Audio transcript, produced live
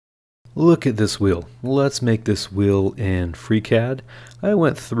Look at this wheel. Let's make this wheel in FreeCAD. I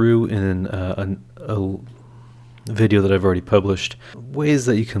went through in a video that I've already published ways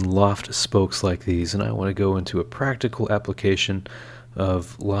that you can loft spokes like these, and I want to go into a practical application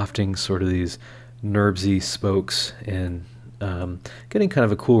of lofting sort of these NURBSy spokes and getting kind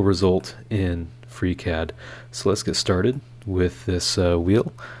of a cool result in FreeCAD. So let's get started with this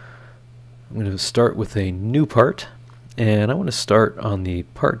wheel. I'm going to start with a new part, and I want to start on the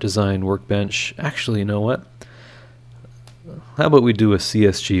part design workbench. Actually, you know what? How about we do a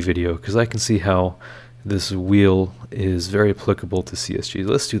CSG video, because I can see how this wheel is very applicable to CSG.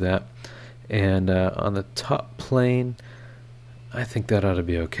 Let's do that. And on the top plane, I think that ought to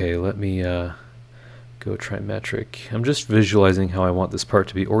be okay. Let me go trimetric. I'm just visualizing how I want this part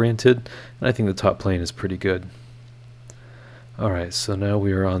to be oriented, and I think the top plane is pretty good. Alright, so now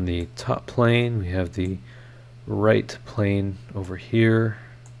we are on the top plane. We have the right plane over here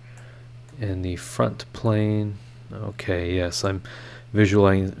and the front plane. Okay, yes, I'm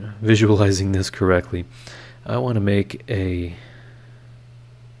visualizing this correctly. I want to make a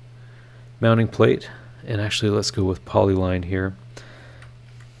mounting plate, and actually let's go with polyline here.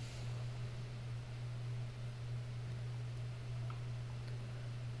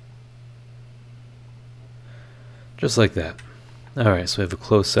 Just like that. Alright, so we have a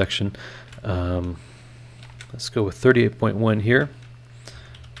closed section. Let's go with 38.1 here.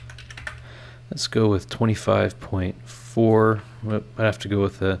 Let's go with 25.4. I have to go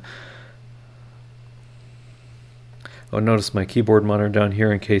with the... Oh, notice my keyboard monitor down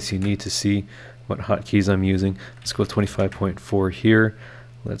here in case you need to see what hotkeys I'm using. Let's go with 25.4 here.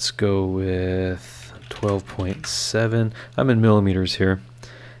 Let's go with 12.7. I'm in millimeters here.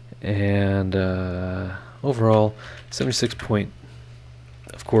 And overall, 76 point,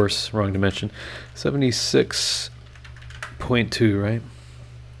 of course, wrong dimension, 76.2, right?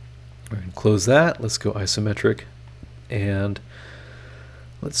 We're going to close that. Let's go isometric, and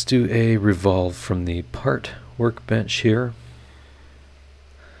let's do a revolve from the part workbench here.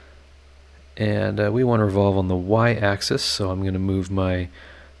 And we want to revolve on the y-axis, so I'm going to move my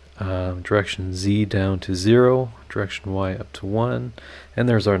direction z down to 0, direction y up to 1, and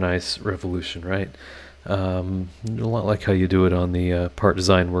there's our nice revolution, right? A lot like how you do it on the part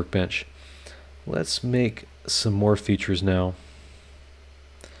design workbench. Let's make some more features now.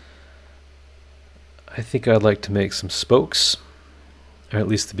 I think I'd like to make some spokes, or at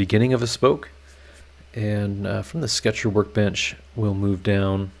least the beginning of a spoke. And from the sketcher workbench, we'll move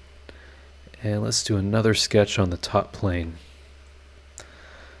down, and let's do another sketch on the top plane.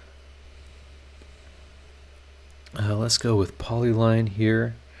 Let's go with polyline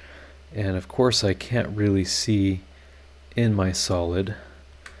here. And of course I can't really see in my solid,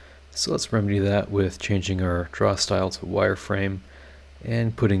 so let's remedy that with changing our draw style to wireframe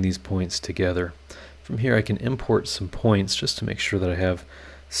and putting these points together. From here I can import some points just to make sure that I have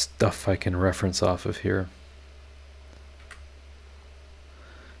stuff I can reference off of here.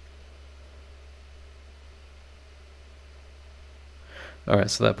 Alright,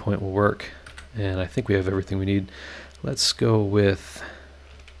 so that point will work, and I think we have everything we need. Let's go with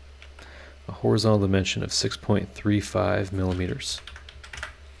a horizontal dimension of 6.35 millimeters.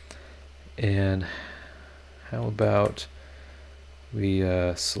 And how about we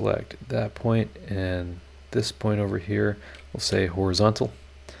select that point and this point over here, we'll say horizontal.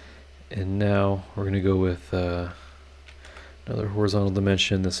 And now we're going to go with another horizontal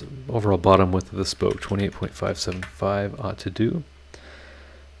dimension. This overall bottom width of the spoke, 28.575, ought to do.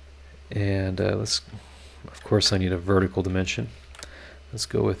 And let's, of course I need a vertical dimension. Let's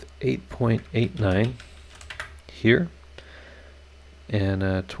go with 8.89 here and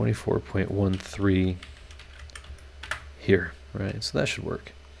 24.13 here, right? So that should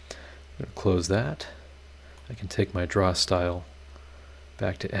work. I'm going to close that. I can take my draw style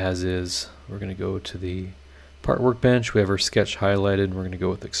back to as is. We're going to go to the part workbench. We have our sketch highlighted. We're going to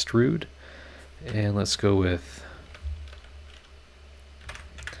go with extrude, and let's go with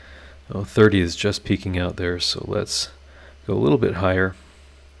 30 is just peeking out there, so let's go a little bit higher.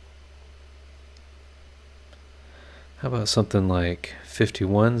 How about something like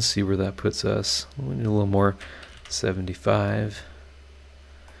 51? See where that puts us. We need a little more. 75.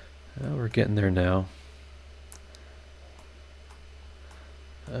 We're getting there now.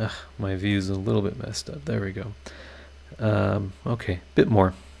 My view's a little bit messed up. There we go. Okay, bit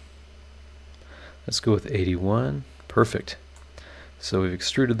more. Let's go with 81. Perfect. So we've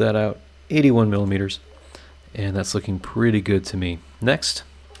extruded that out 81 millimeters, and that's looking pretty good to me. Next,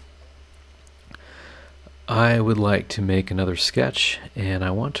 I would like to make another sketch, and I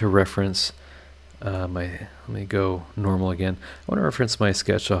want to reference let me go normal again. I want to reference my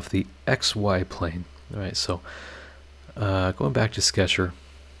sketch off the XY plane. All right, so going back to Sketcher,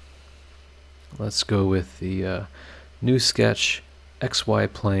 let's go with the new sketch,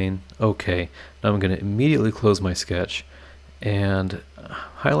 XY plane. Okay, now I'm going to immediately close my sketch and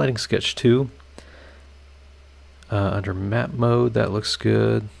highlighting sketch 2 under map mode. That looks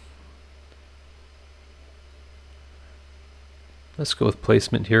good. Let's go with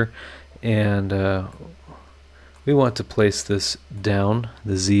placement here, and we want to place this down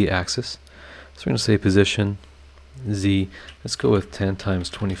the Z axis. So we're going to say position Z. Let's go with 10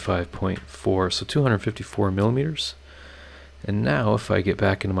 times 25.4, so 254 millimeters. And now if I get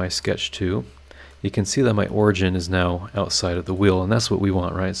back into my sketch 2, you can see that my origin is now outside of the wheel, and that's what we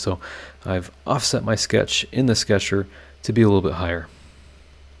want, right? So I've offset my sketch in the sketcher to be a little bit higher.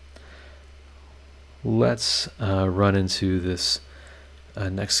 Let's run into this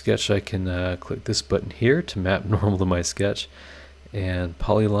next sketch. I can click this button here to map normal to my sketch, and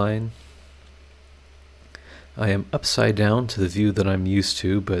polyline. I am upside down to the view that I'm used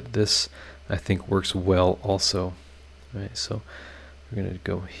to, but this I think works well also. Right, so we're going to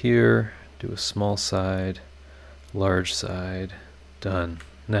go here, do a small side, large side, done.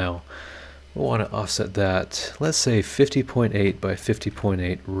 Now we'll want to offset that, let's say 50.8 by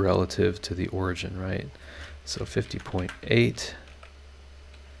 50.8 relative to the origin, right? So 50.8,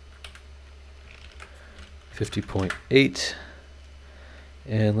 50.8,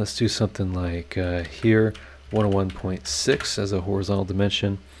 and let's do something like here, 101.6 as a horizontal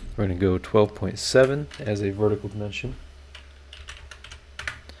dimension. We're going to go 12.7 as a vertical dimension.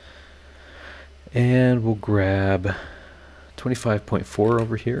 And we'll grab 25.4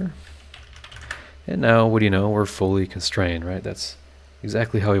 over here. And now, what do you know, we're fully constrained, right? That's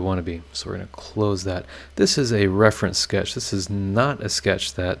exactly how we want to be. So we're going to close that. This is a reference sketch. This is not a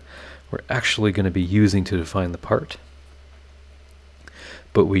sketch that we're actually going to be using to define the part,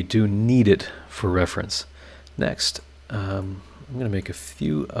 but we do need it for reference. Next, I'm going to make a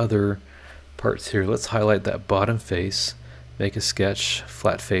few other parts here. Let's highlight that bottom face, make a sketch.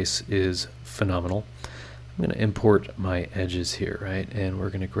 Flat face is phenomenal. I'm going to import my edges here, right? And we're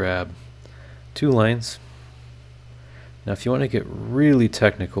going to grab 2 lines. Now if you want to get really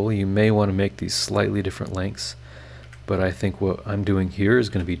technical, you may want to make these slightly different lengths, but I think what I'm doing here is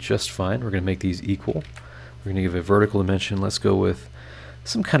going to be just fine. We're going to make these equal. We're going to give a vertical dimension. Let's go with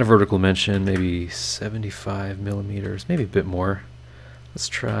some kind of vertical dimension, maybe 75 millimeters, maybe a bit more. Let's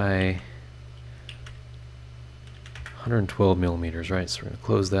try 112 millimeters, right? So we're going to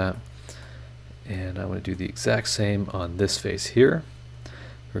close that. And I'm going to do the exact same on this face here.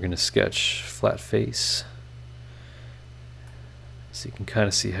 We're going to sketch flat face. So you can kind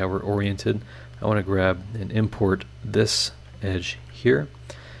of see how we're oriented. I want to grab and import this edge here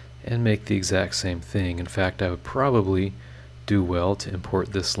and make the exact same thing. In fact, I would probably do well to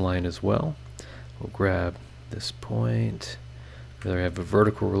import this line as well. We'll grab this point. There I have a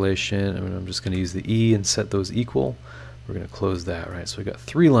vertical relation, and I'm just going to use the E and set those equal. We're going to close that, right? So we got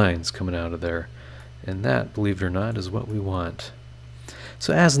 3 lines coming out of there, and that, believe it or not, is what we want.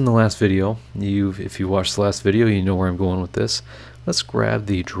 So as in the last video, if you watched the last video, you know where I'm going with this. Let's grab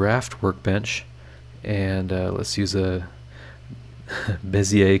the draft workbench, and let's use a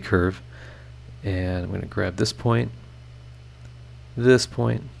Bezier curve, and I'm going to grab this point, and this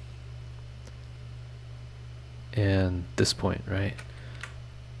point, right?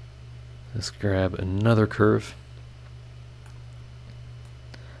 Let's grab another curve.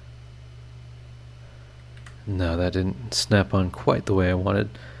 No, that didn't snap on quite the way I wanted.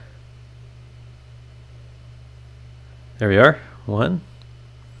 There we are. 1,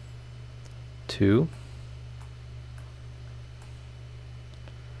 2,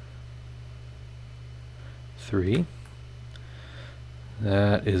 3.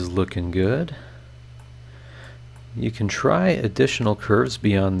 That is looking good. You can try additional curves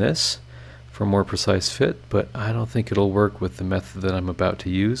beyond this for more precise fit, but I don't think it'll work with the method that I'm about to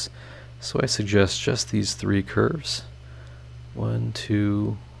use. So I suggest just these 3 curves. 1,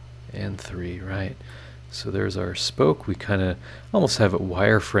 2, and 3, right? So there's our spoke. We kind of almost have it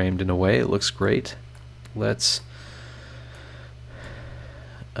wireframed in a way. It looks great. Let's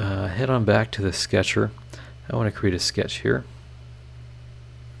head on back to the sketcher. I want to create a sketch here.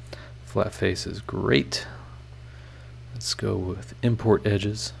 Flat face is great. Let's go with import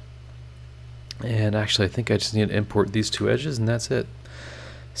edges. And actually, I think I just need to import these 2 edges, and that's it.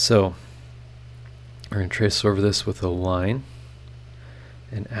 So we're going to trace over this with a line.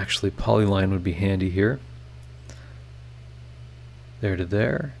 And actually, polyline would be handy here. There to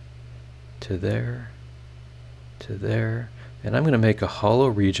there, to there, to there, And I'm going to make a hollow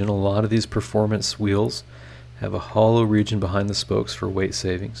region. A lot of these performance wheels have a hollow region behind the spokes for weight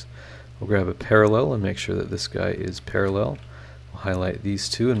savings. We'll grab a parallel and make sure that this guy is parallel. We'll highlight these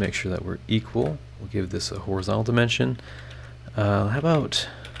two and make sure that we're equal. We'll give this a horizontal dimension. How about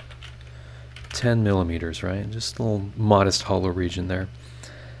 10 millimeters, right? Just a little modest hollow region there.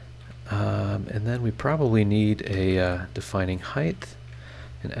 And then we probably need a defining height.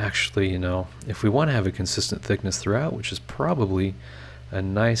 And actually, you know, if we want to have a consistent thickness throughout, which is probably a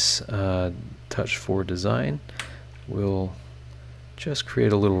nice touch for design, we'll just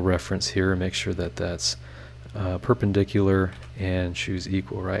create a little reference here and make sure that that's perpendicular and choose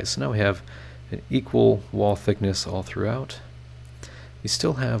equal, right? So now we have an equal wall thickness all throughout. We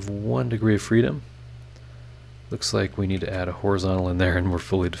still have 1 degree of freedom. Looks like we need to add a horizontal in there and we're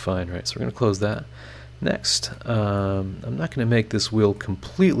fully defined, right? So we're going to close that. Next, I'm not going to make this wheel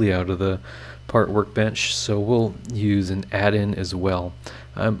completely out of the part workbench, so we'll use an add-in as well.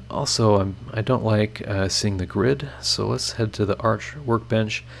 I don't like seeing the grid, so let's head to the arch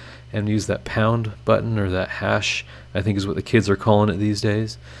workbench and use that pound button, or that hash, I think is what the kids are calling it these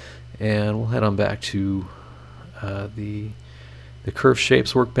days. And we'll head on back to the curve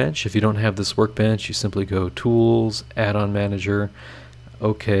shapes workbench. If you don't have this workbench, you simply go Tools, Add-on Manager,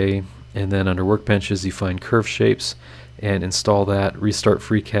 OK, and then under workbenches you find curve shapes and install that, restart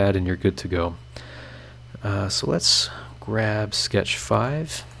FreeCAD, and you're good to go. So let's grab sketch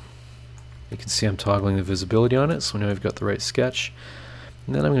 5. You can see I'm toggling the visibility on it, so we know I've got the right sketch.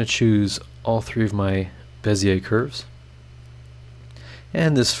 And then I'm going to choose all 3 of my Bezier curves.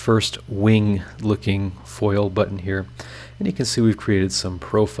 And this first wing looking foil button here. And you can see we've created some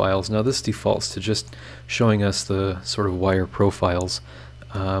profiles. Now this defaults to just showing us the sort of wire profiles,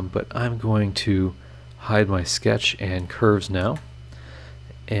 but I'm going to hide my sketch and curves now.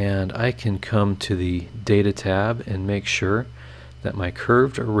 And I can come to the Data tab and make sure that my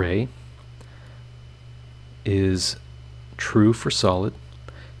curved array is true for solid.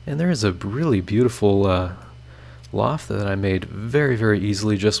 And there is a really beautiful loft that I made very, very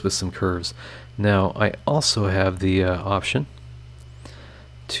easily just with some curves. Now I also have the option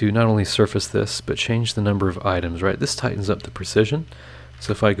to not only surface this, but change the number of items, right? This tightens up the precision.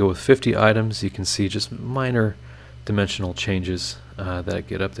 So if I go with 50 items, you can see just minor dimensional changes that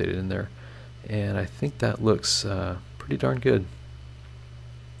get updated in there. And I think that looks pretty darn good.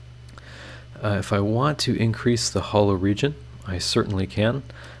 If I want to increase the hollow region, I certainly can.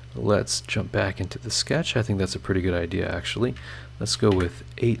 Let's jump back into the sketch. I think that's a pretty good idea, actually. Let's go with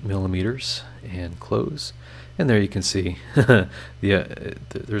 8 millimeters and close. And there you can see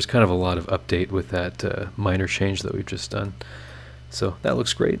there's kind of a lot of update with that minor change that we've just done. So that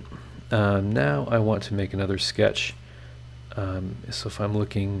looks great. Now I want to make another sketch. So if I'm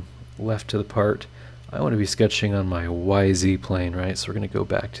looking left to the part, I want to be sketching on my YZ plane, right? So we're going to go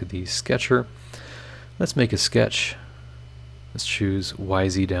back to the sketcher. Let's make a sketch. Let's choose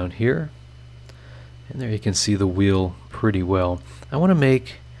YZ down here. And there you can see the wheel pretty well. I want to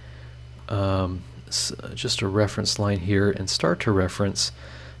make just a reference line here and start to reference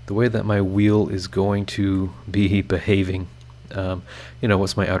the way that my wheel is going to be behaving. You know,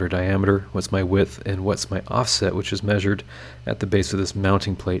 what's my outer diameter, what's my width, and what's my offset, which is measured at the base of this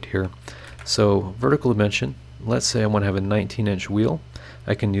mounting plate here. So vertical dimension, let's say I want to have a 19-inch wheel.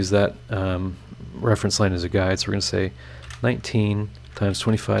 I can use that reference line as a guide. So we're going to say 19 times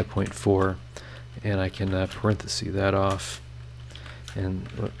 25.4, and I can parenthesis that off and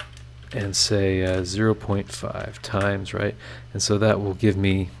say 0.5 times, right? And so that will give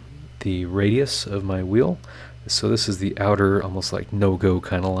me the radius of my wheel. So this is the outer, almost like no-go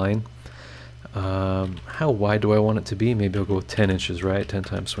kind of line. How wide do I want it to be? Maybe I'll go with 10 inches, right? 10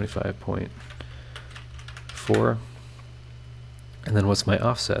 times 25.4. And then what's my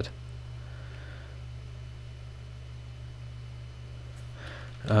offset?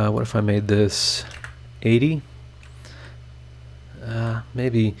 What if I made this 80?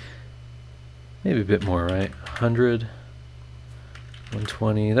 Maybe a bit more, right? 100,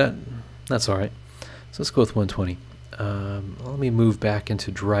 120. That's all right. So let's go with 120. Let me move back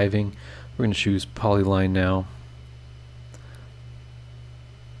into driving. We're going to choose polyline now.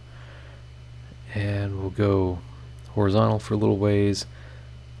 And we'll go horizontal for a little ways.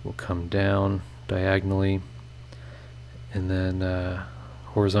 We'll come down diagonally. And then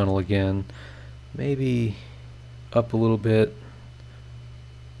horizontal again. Maybe up a little bit.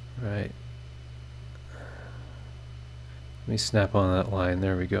 Right. Let me snap on that line.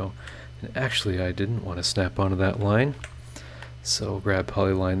 There we go. And actually, I didn't want to snap onto that line, so grab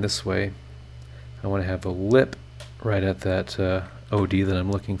polyline this way. I want to have a lip right at that OD that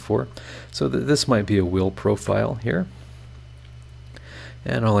I'm looking for. So this might be a wheel profile here.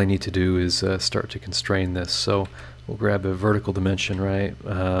 And all I need to do is start to constrain this. So we'll grab a vertical dimension, right?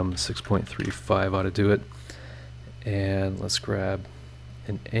 6.35 ought to do it. And let's grab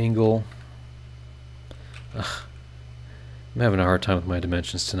an angle. I'm having a hard time with my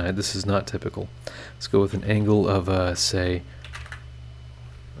dimensions tonight. This is not typical. Let's go with an angle of, say,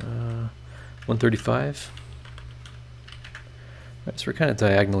 135. Right, so we're kind of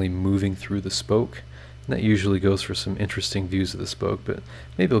diagonally moving through the spoke. And that usually goes for some interesting views of the spoke, but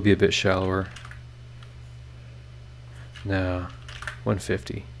maybe it'll be a bit shallower. No,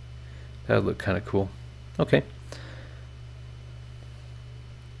 150. That would look kind of cool. Okay.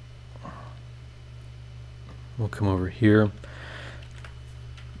 We'll come over here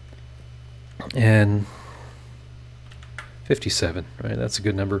and 57, right? That's a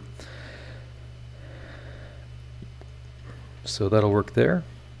good number. So that'll work there.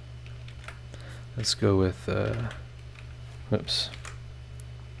 Let's go with, whoops,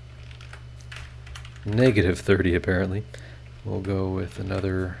 -30 apparently. We'll go with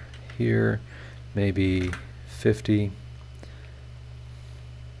another here, maybe 50.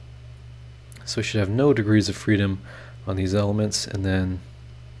 So we should have no degrees of freedom on these elements, and then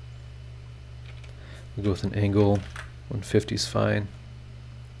we'll go with an angle. 150 is fine.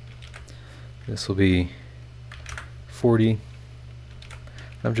 This will be 40.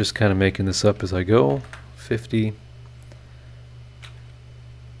 I'm just kind of making this up as I go. 50.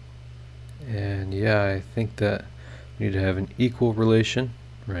 And yeah, I think that we need to have an equal relation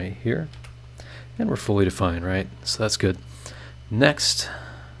right here. And we're fully defined, right? So that's good. Next,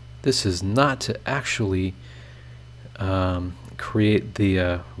 this is not to actually create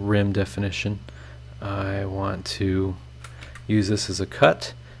the rim definition. I want to use this as a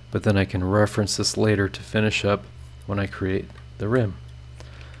cut, but then I can reference this later to finish up when I create the rim.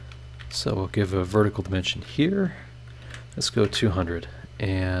 So we'll give a vertical dimension here. Let's go 200,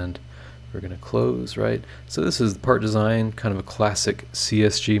 and we're going to close, right? So this is the part design, kind of a classic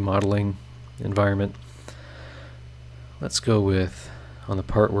CSG modeling environment. Let's go with, on the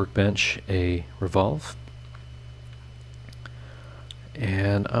part workbench, a revolve.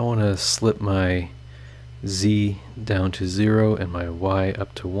 And I want to slip my Z down to 0 and my Y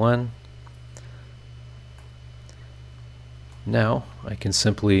up to 1. Now I can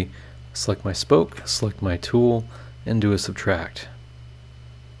simply select my spoke, select my tool, and do a subtract.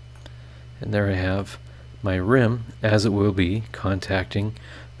 And there I have my rim as it will be contacting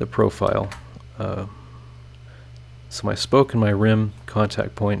the profile. So my spoke and my rim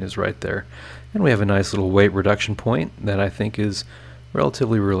contact point is right there. And we have a nice little weight reduction point that I think is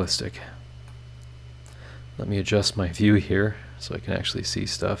relatively realistic. Let me adjust my view here so I can actually see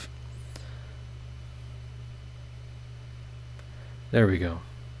stuff. There we go.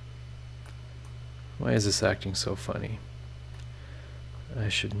 Why is this acting so funny? I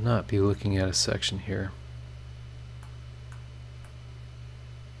should not be looking at a section here.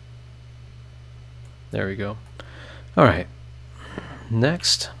 There we go. Alright,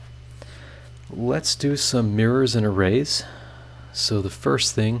 next let's do some mirrors and arrays. So the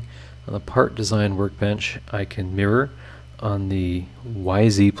first thing, on the part design workbench, I can mirror on the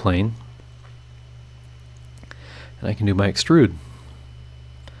YZ plane, and I can do my extrude.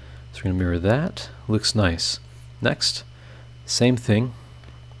 So we're going to mirror that. Looks nice. Next, same thing.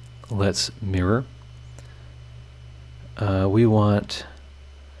 Let's mirror. We want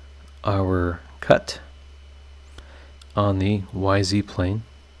our cut on the YZ plane.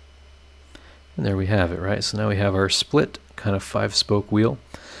 And there we have it, right? So now we have our split kind of 5-spoke wheel.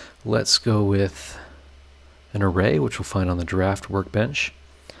 Let's go with an array, which we'll find on the draft workbench.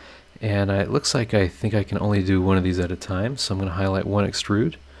 And it looks like I think I can only do one of these at a time, so I'm going to highlight one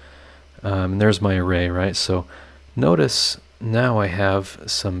extrude. And there's my array, right? So notice now I have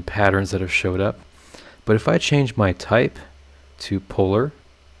some patterns that have showed up. But if I change my type to polar,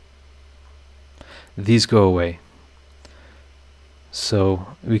 these go away. So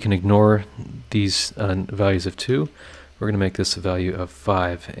we can ignore these values of 2. We're going to make this a value of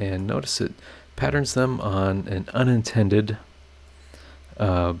 5. And notice it patterns them on an unintended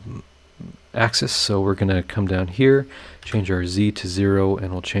axis. So we're going to come down here, change our Z to 0,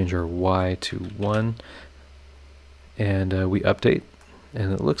 and we'll change our Y to 1. And we update,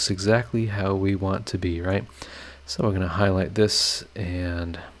 and it looks exactly how we want to be, right? So we're going to highlight this,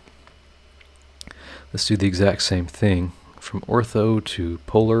 and let's do the exact same thing. From ortho to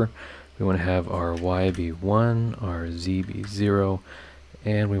polar, we want to have our Y be 1, our Z be 0,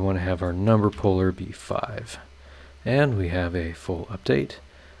 and we want to have our number polar be 5. And we have a full update.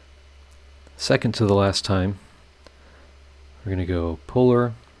 Second to the last time, we're going to go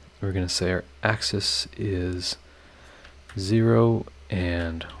polar. We're going to say our axis is 0,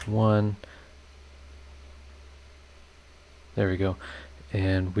 and 1. There we go.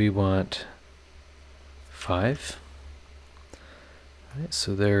 And we want 5. All right,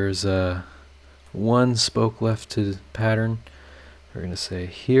 so there's one spoke left to pattern. We're going to say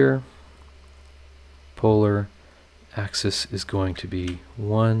here, polar axis is going to be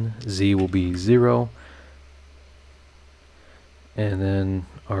 1, z will be 0, and then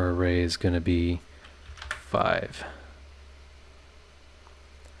our array is going to be 5.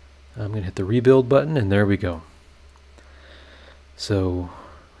 I'm going to hit the rebuild button, and there we go. So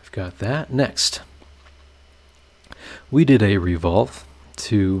we've got that. Next, we did a revolve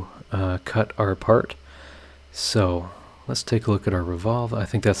to cut our part. So let's take a look at our revolve. I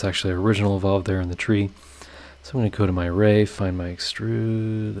think that's actually our original revolve there in the tree. So I'm going to go to my array, find my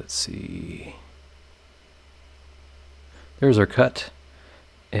extrude. Let's see. There's our cut,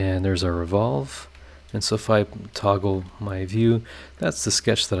 and there's our revolve. And so if I toggle my view, that's the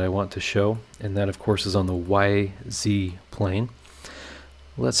sketch that I want to show, and that of course is on the YZ plane.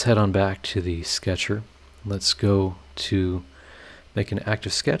 Let's head on back to the sketcher. Let's go to make an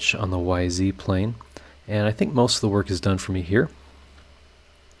active sketch on the YZ plane, and I think most of the work is done for me here.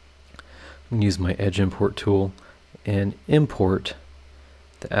 I'm going to use my edge import tool and import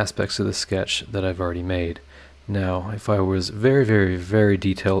the aspects of the sketch that I've already made. Now, if I was very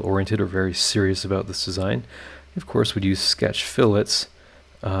detail oriented or very serious about this design, I of course would use sketch fillets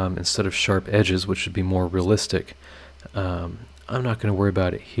instead of sharp edges, which would be more realistic. I'm not going to worry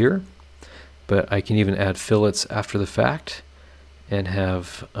about it here, but I can even add fillets after the fact and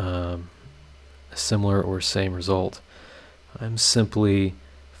have a similar or same result. I'm simply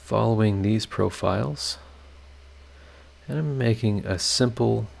following these profiles, and I'm making a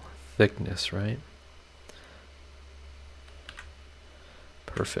simple thickness, right?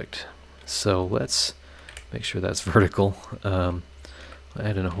 Perfect. So let's make sure that's vertical. I'll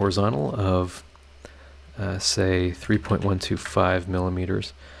add in a horizontal of say 3.125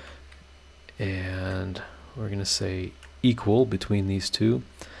 millimeters, and we're going to say equal between these two.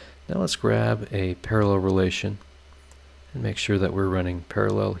 Now let's grab a parallel relation and make sure that we're running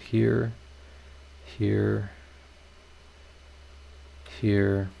parallel here, here,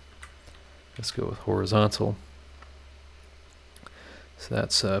 here. Let's go with horizontal. So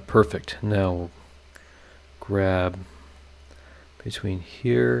that's perfect. Now we'll grab between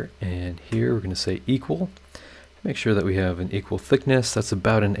here and here. We're going to say equal. Make sure that we have an equal thickness. That's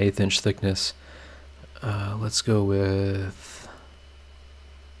about an 1/8 inch thickness. Let's go with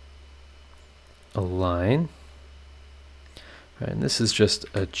a line. Right, and this is just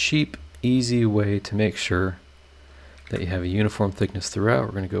a cheap, easy way to make sure that you have a uniform thickness throughout.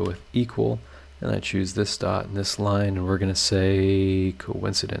 We're going to go with equal. And I choose this dot and this line, and we're going to say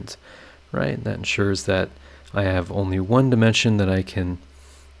coincident, right? And that ensures that I have only one dimension that I can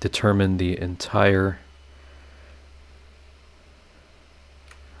determine the entire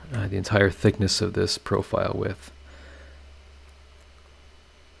thickness of this profile with.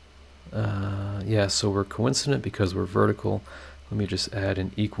 Yeah, so we're coincident because we're vertical. Let me just add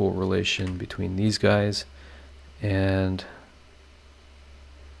an equal relation between these guys, and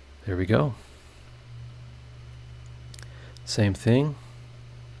there we go. Same thing.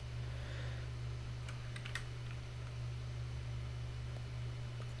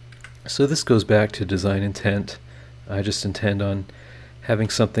 So this goes back to design intent. I just intend on having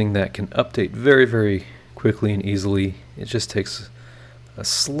something that can update very quickly and easily. It just takes a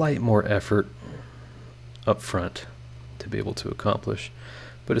slight more effort up front to be able to accomplish.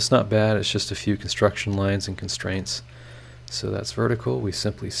 But it's not bad, it's just a few construction lines and constraints. So that's vertical. We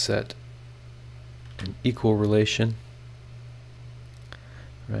simply set an equal relation.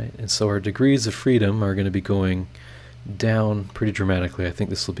 Right, and so our degrees of freedom are going to be going down pretty dramatically. I think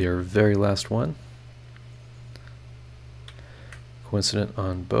this will be our very last one. Coincident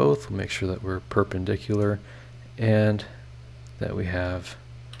on both. We'll make sure that we're perpendicular and that we have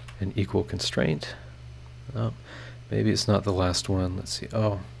an equal constraint. Oh, maybe it's not the last one. Let's see.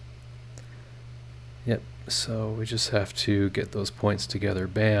 Oh, yep. So we just have to get those points together.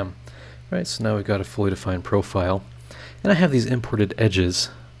 Bam. Right, so now we've got a fully defined profile. And I have these imported edges.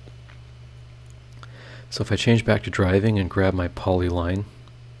 So if I change back to driving and grab my polyline,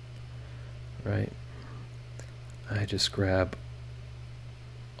 right, I just grab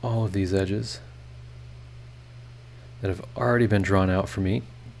all of these edges that have already been drawn out for me,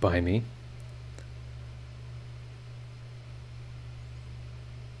 by me.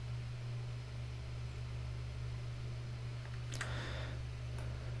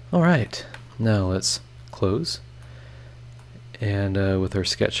 All right, now let's close. And with our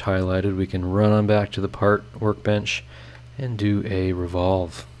sketch highlighted, we can run on back to the part workbench. and do a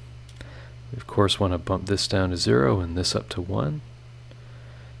revolve. We of course want to bump this down to 0 and this up to 1.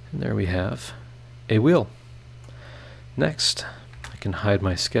 And there we have a wheel. Next, I can hide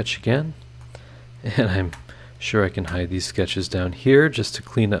my sketch again, and I'm sure I can hide these sketches down here just to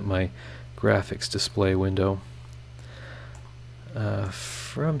clean up my graphics display window.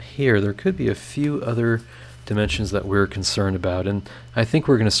 From here, there could be a few other dimensions that we're concerned about, and I think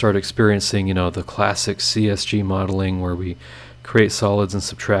we're going to start experiencing, you know, the classic CSG modeling where we create solids and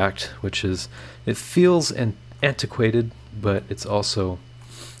subtract, which is, it feels antiquated, but it's also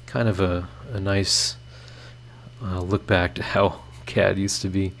kind of a nice look back to how CAD used to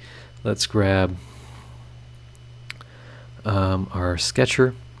be. Let's grab our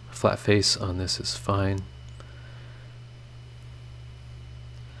sketcher. Flat face on this is fine.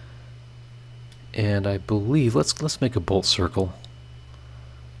 And I believe let's make a bolt circle.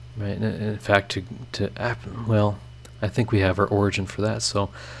 Right. And in fact, well, I think we have our origin for that. So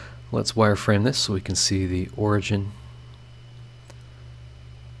let's wireframe this so we can see the origin.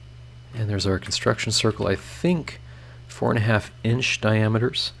 And there's our construction circle. I think 4.5-inch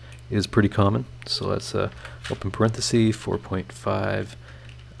diameters is pretty common. So let's open parenthesis 4.5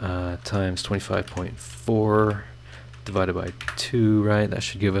 times 25.4 divided by 2, right? That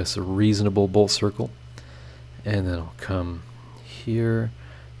should give us a reasonable bolt circle. And then I'll come here.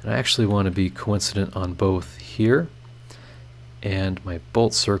 And I actually want to be coincident on both here and my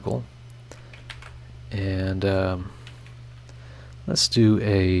bolt circle. And let's do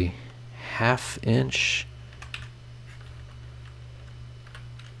a 1/2 inch.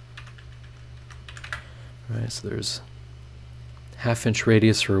 Right, so there's 1/2 inch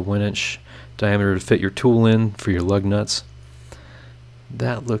radius or 1 inch diameter to fit your tool in for your lug nuts.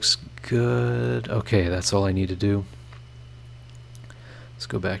 That looks good. Okay, that's all I need to do. Let's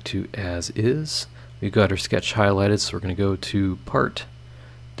go back to as is. We've got our sketch highlighted, so we're going to go to part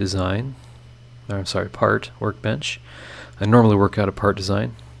design. Or, I'm sorry, part workbench. I normally work out of part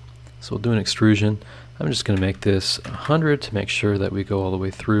design, so we'll do an extrusion. I'm just going to make this 100 to make sure that we go all the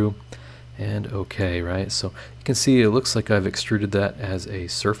way through. And okay, right? So you can see it looks like I've extruded that as a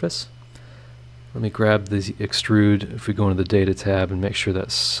surface. Let me grab the extrude if we go into the data tab and make sure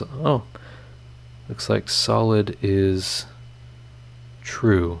that's, oh, looks like solid is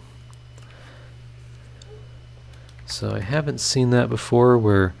true. So I haven't seen that before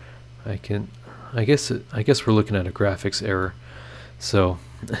where I can, I guess we're looking at a graphics error. So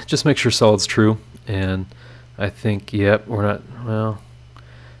just make sure solid's true, and I think, yep, we're not, well,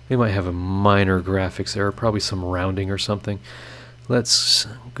 we might have a minor graphics error, probably some rounding or something. Let's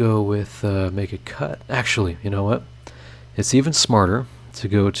go with make a cut. Actually, you know what? It's even smarter to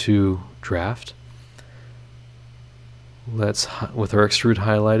go to draft. Let's, with our extrude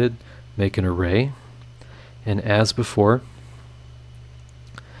highlighted, make an array. And as before,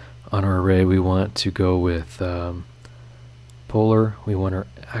 on our array we want to go with polar. We want our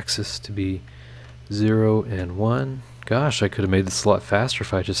axis to be 0 and 1. Gosh, I could have made this a lot faster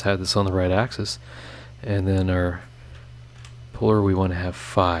if I just had this on the right axis. And then our polar, we want to have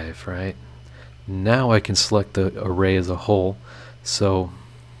 5, right? Now I can select the array as a whole. So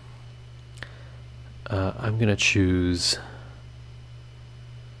I'm going to choose,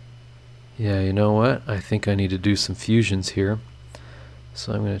 yeah, you know what? I think I need to do some fusions here.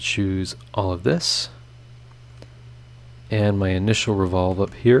 So I'm going to choose all of this and my initial revolve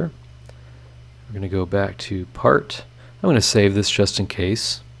up here. We're going to go back to part. I'm going to save this just in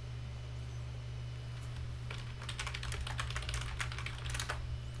case.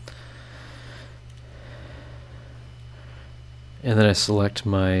 And then I select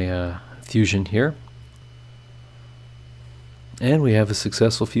my fusion here. And we have a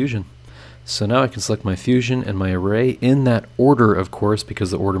successful fusion. So now I can select my fusion and my array in that order, of course,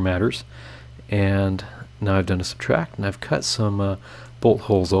 because the order matters. And now I've done a subtract, and I've cut some bolt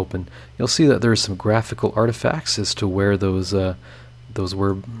holes open. You'll see that there are some graphical artifacts as to where those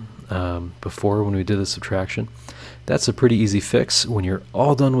were before when we did the subtraction. That's a pretty easy fix when you're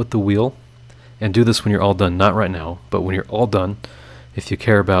all done with the wheel. And do this when you're all done, not right now, but when you're all done, if you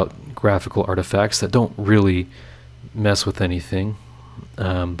care about graphical artifacts that don't really mess with anything.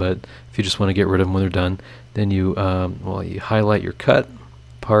 But if you just want to get rid of them when they're done, then you you highlight your cut,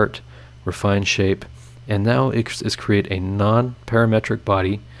 part, refine shape, and now it's create a non-parametric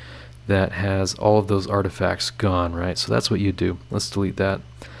body that has all of those artifacts gone, right? So that's what you do. Let's delete that,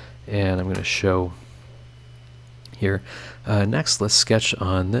 and I'm going to show here. Next, let's sketch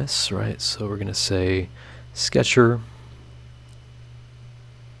on this, right? So we're going to say sketcher,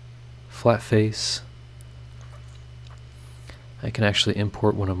 flat face. I can actually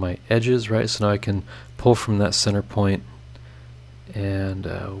import one of my edges, right? So now I can pull from that center point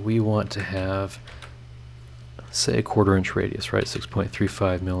and we want to have, say, a 1/4 inch radius, right?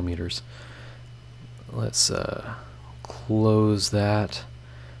 6.35 millimeters. Let's close that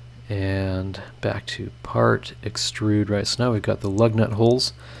and back to part, extrude, right? So now we've got the lug nut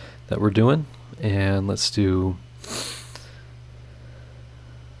holes that we're doing, and let's do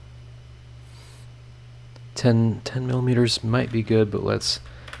 10 millimeters might be good, but let's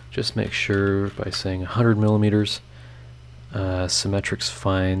just make sure by saying 100 millimeters. Symmetric's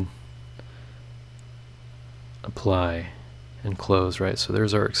fine. Apply and close, right? So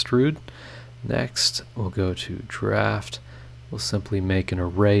there's our extrude. Next, we'll go to draft. We'll simply make an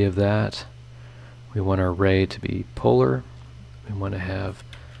array of that. We want our array to be polar. We want to have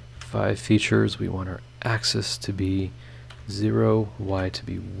 5 features. We want our axis to be 0, y to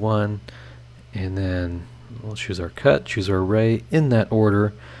be 1, and then we'll choose our cut, choose our array. In that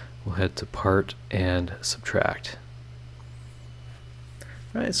order, we'll head to part and subtract.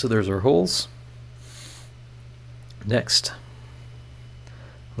 All right, so there's our holes. Next,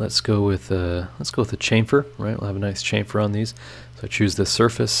 let's go with a chamfer, right? We'll have a nice chamfer on these. So I choose the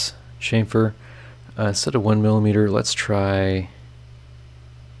surface chamfer. Instead of 1 millimeter, let's try,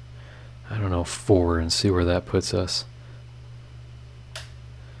 I don't know, 4 and see where that puts us.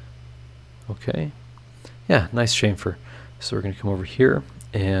 Okay, yeah, nice chamfer. So we're going to come over here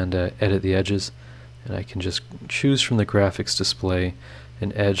and edit the edges, and I can just choose from the graphics display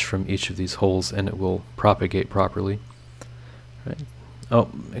an edge from each of these holes, and it will propagate properly. Right.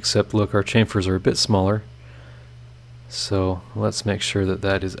 Oh, except look, our chamfers are a bit smaller, so let's make sure that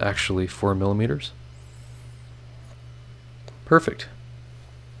that is actually 4 millimeters. Perfect.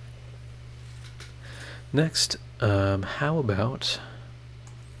 Next, how about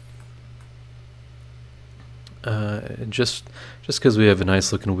just because we have a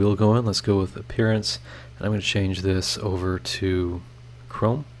nice looking wheel going, let's go with appearance, and I'm going to change this over to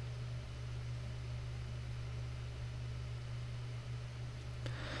chrome.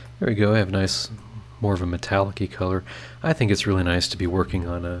 There we go. I have a nice, more of a metallic-y color. I think it's really nice to be working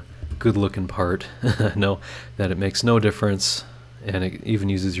on a good looking part. I know that it makes no difference, and it even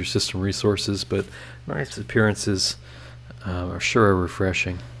uses your system resources, but nice appearances are sure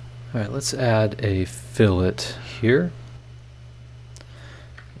refreshing. Alright, let's add a fillet here,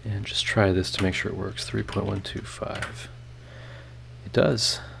 and just try this to make sure it works. 3.125. It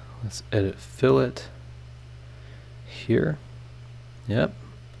does. Let's edit fillet here. Yep,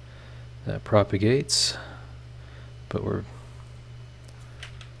 that propagates, but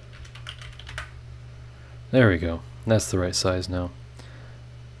there we go. That's the right size now.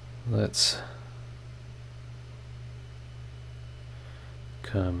 Let's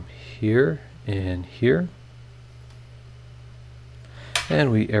come here and here,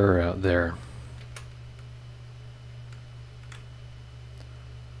 and we error out there.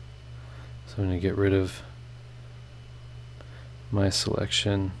 So I'm going to get rid of my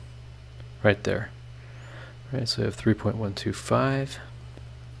selection right there. Right, so I have 3.125,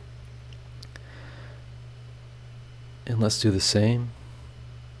 and let's do the same.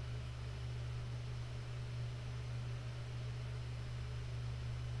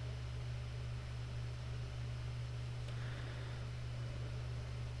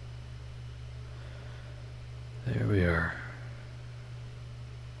 There we are.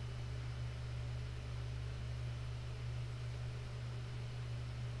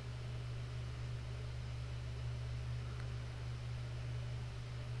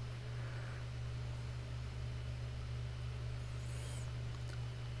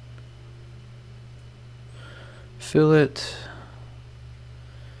 Fillet.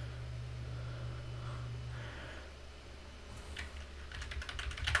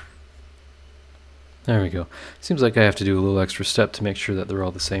 There we go. Seems like I have to do a little extra step to make sure that they're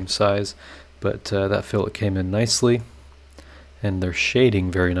all the same size, but that fillet came in nicely, and they're shading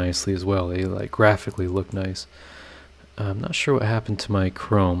very nicely as well. They like graphically look nice. I'm not sure what happened to my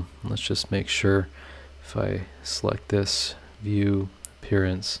chrome. Let's just make sure. If I select this, view,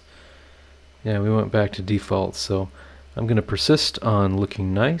 appearance, yeah, we went back to default, so I'm going to persist on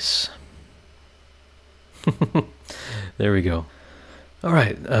looking nice. There we go.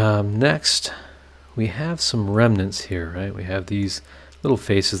 Alright, next we have some remnants here, right? We have these little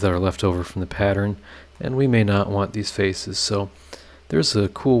faces that are left over from the pattern, and we may not want these faces, so there's a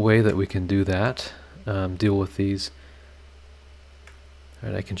cool way that we can do that, deal with these.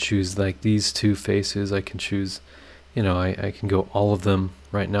 Right, I can choose like these two faces. I can choose, you know, I can go all of them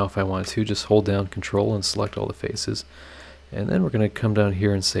right now if I want to. Just hold down Control and select all the faces, and then we're going to come down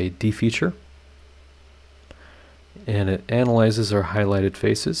here and say defeature, and it analyzes our highlighted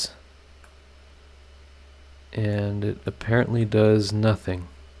faces. and it apparently does nothing.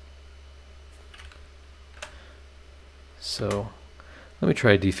 So let me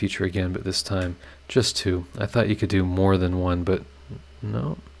try defeature again, but this time just 2. I thought you could do more than 1, but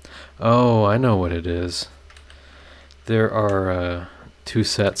no. Oh, I know what it is. There are 2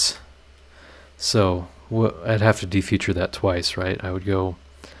 sets, so I'd have to defeature that twice, right? I would go,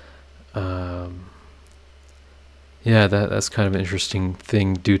 yeah, that's kind of an interesting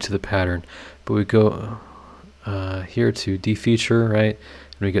thing due to the pattern. But we go here to defeature, right?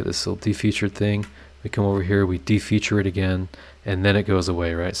 And we get this little defeatured thing. We come over here, we defeature it again, and then it goes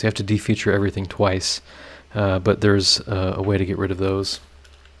away, right? So you have to defeature everything twice, but there's a way to get rid of those.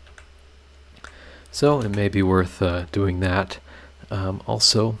 So it may be worth doing that.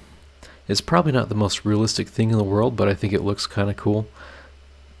 Also, it's probably not the most realistic thing in the world, but I think it looks kind of cool.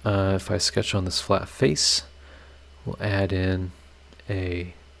 If I sketch on this flat face, we'll add in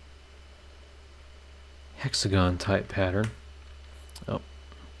a hexagon type pattern. Oh,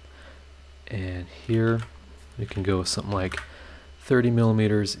 and here we can go with something like 30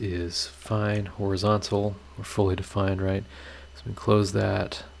 millimeters is fine, horizontal or fully defined, right? So we close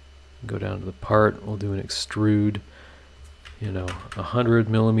that, go down to the part, we'll do an extrude, 100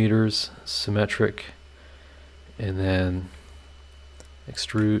 millimeters symmetric, and then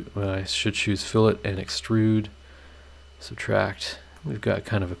extrude. Well, I should choose fillet and extrude, subtract. We've got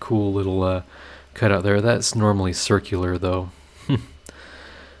kind of a cool little cutout there. That's normally circular though.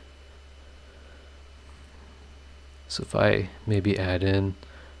 So if I maybe add in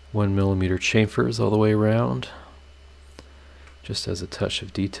 1 millimeter chamfers all the way around, just as a touch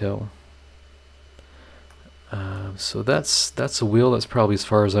of detail. So that's a wheel. That's probably as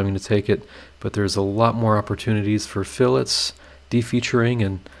far as I'm going to take it, but there's a lot more opportunities for fillets, defeaturing,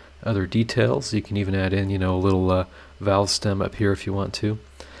 and other details. You can even add in, a little valve stem up here if you want to.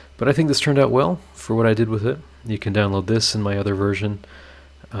 But I think this turned out well for what I did with it. You can download this and my other version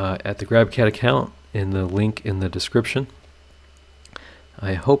at the GrabCAD account in the link in the description.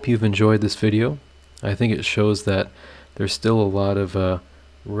 I hope you've enjoyed this video. I think it shows that there's still a lot of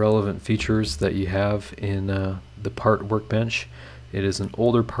relevant features that you have in the part Workbench. It is an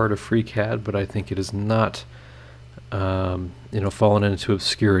older part of FreeCAD, but I think it is not fallen into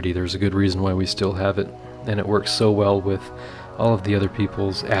obscurity. There's a good reason why we still have it, and it works so well with all of the other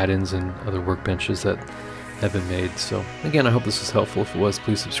people's add-ins and other workbenches that have been made. So again, I hope this was helpful. If it was,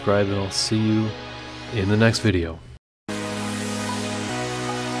 please subscribe, and I'll see you in the next video.